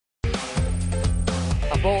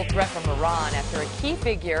bold threat from Iran after a key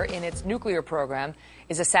figure in its nuclear program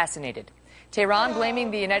is assassinated. Tehran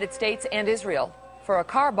blaming the United States and Israel for a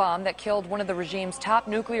car bomb that killed one of the regime's top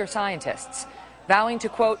nuclear scientists, vowing to,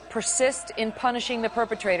 quote, persist in punishing the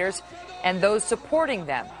perpetrators and those supporting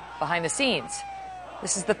them behind the scenes.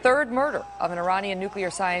 This is the third murder of an Iranian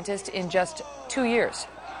nuclear scientist in just 2 years.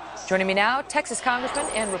 Joining me now, Texas Congressman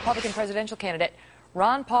and Republican presidential candidate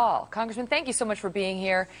Ron Paul. Congressman, thank you so much for being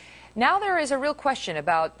here. Now there is a real question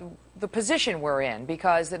about the position we're in,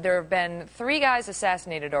 because there have been 3 guys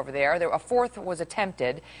assassinated over there. A 4th was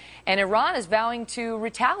attempted, and Iran is vowing to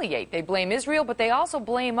retaliate. They blame Israel, but they also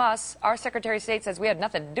blame us. Our Secretary of State says we had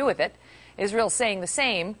nothing to do with it. Israel's saying the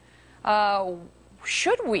same.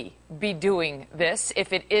 Should we be doing this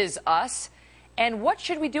if it is us? And what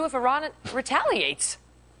should we do if Iran retaliates?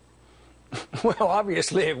 Well,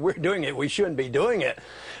 obviously, if we're doing it, we shouldn't be doing it.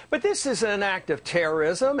 But this is an act of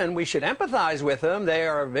terrorism, and we should empathize with them. They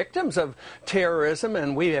are victims of terrorism,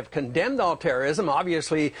 and we have condemned all terrorism.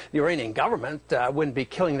 Obviously, the Iranian government wouldn't be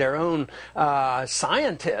killing their own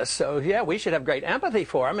scientists. So, yeah, we should have great empathy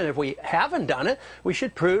for them. And if we haven't done it, we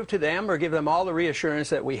should prove to them or give them all the reassurance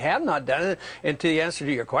that we have not done it. And to the answer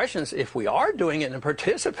to your questions, if we are doing it and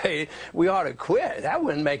participating, we ought to quit. That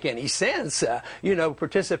wouldn't make any sense.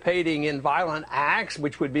 Participating in violent acts,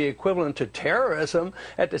 which would be equivalent to terrorism.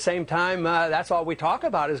 At the same time, that's all we talk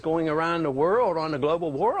about is going around the world on a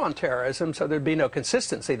global war on terrorism, so there'd be no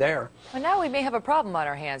consistency there. Well, now we may have a problem on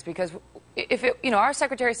our hands, because if our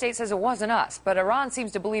Secretary of State says it wasn't us, but Iran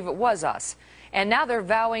seems to believe it was us, and now they're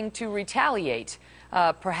vowing to retaliate,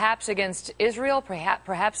 perhaps against Israel,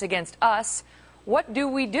 perhaps against us. What do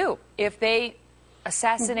we do if they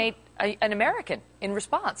assassinate an American in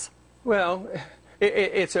response? Well,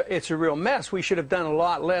 it's a real mess. We should have done a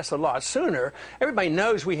lot less, a lot sooner. Everybody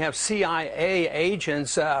knows we have CIA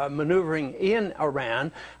agents maneuvering in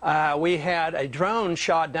Iran. We had a drone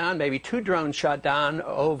shot down, maybe 2 drones shot down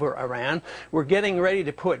over Iran. We're getting ready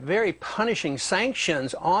to put very punishing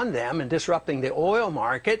sanctions on them and disrupting the oil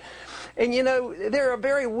market. And, they're a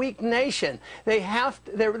very weak nation.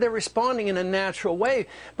 They're responding in a natural way,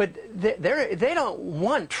 but they don't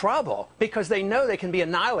want trouble because they know they can be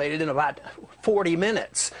annihilated in about 40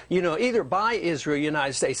 minutes, either by Israel or the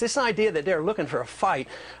United States. This idea that they're looking for a fight,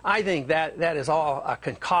 I think that is all a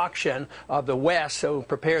concoction of the West, so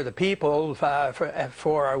prepare the people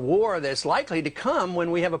for a war that's likely to come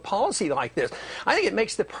when we have a policy like this. I think it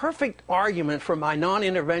makes the perfect argument for my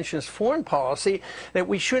non-interventionist foreign policy that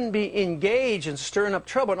we shouldn't be engaged in stirring up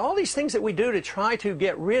trouble. And all these things that we do to try to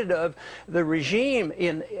get rid of the regime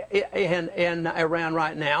in Iran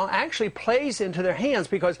right now actually plays into their hands,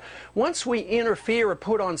 because once we interfere or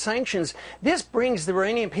put on sanctions, this brings the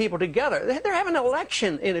Iranian people together. They're having an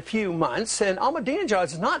election in a few months, and Ahmadinejad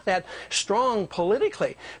is not that strong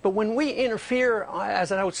politically. But when we interfere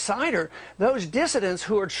as an outsider, those dissidents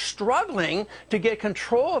who are struggling to get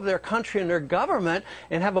control of their country and their government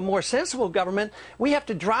and have a more sensible government, we have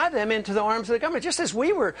to drive them into the arms of the government. Just as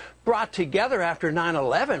we were brought together after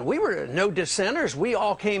 9/11, we were no dissenters. We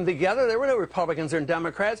all came together. There were no Republicans and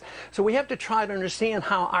Democrats. So we have to try to understand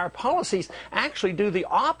how our policies actually do the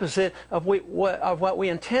opposite of what we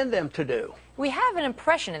intend them to do. We have an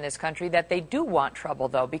impression in this country that they do want trouble,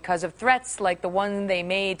 though, because of threats like the one they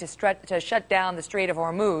made to shut down the Strait of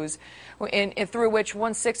Hormuz, through which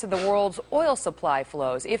 1/6 of the world's oil supply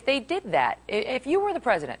flows. If they did that, if you were the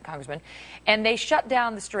president, Congressman, and they shut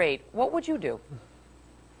down the strait, what would you do?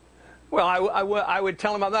 Well, I would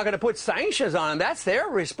tell them I'm not going to put sanctions on them. That's their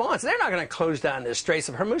response. They're not going to close down the Straits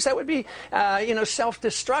of Hormuz. That would be,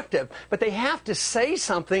 self-destructive. But they have to say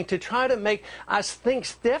something to try to make us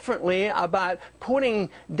think differently about putting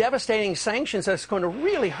devastating sanctions that's going to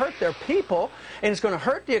really hurt their people, and it's going to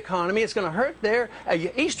hurt the economy. It's going to hurt their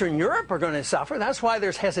Eastern Europe are going to suffer. That's why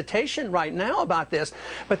there's hesitation right now about this.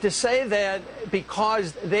 But to say that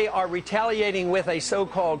because they are retaliating with a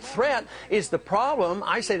so-called threat is the problem,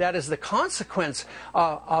 I say that is the consequence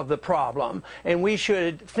of the problem, and we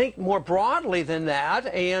should think more broadly than that.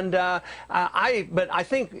 And but I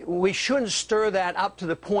think we shouldn't stir that up to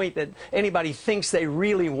the point that anybody thinks they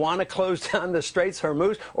really want to close down the Straits of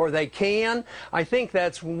Hormuz, or they can. I think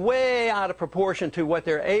that's way out of proportion to what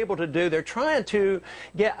they're able to do. They're trying to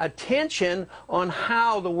get attention on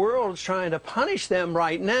how the world's trying to punish them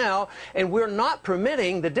right now, and we're not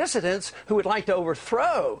permitting the dissidents who would like to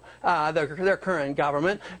overthrow their current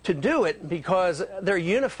government to do it, because they're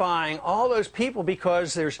unifying all those people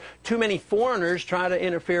because there's too many foreigners trying to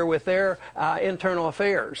interfere with their internal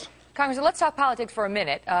affairs. Congressman, let's talk politics for a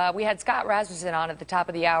minute. We had Scott Rasmussen on at the top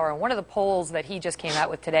of the hour, and one of the polls that he just came out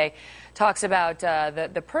with today talks about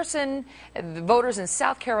the person the voters in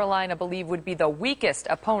South Carolina believe would be the weakest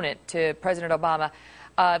opponent to President Obama.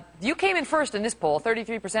 You came in first in this poll.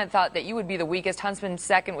 33% thought that you would be the weakest. Huntsman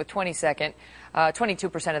second with 22%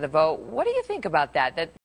 of the vote. What do you think about that?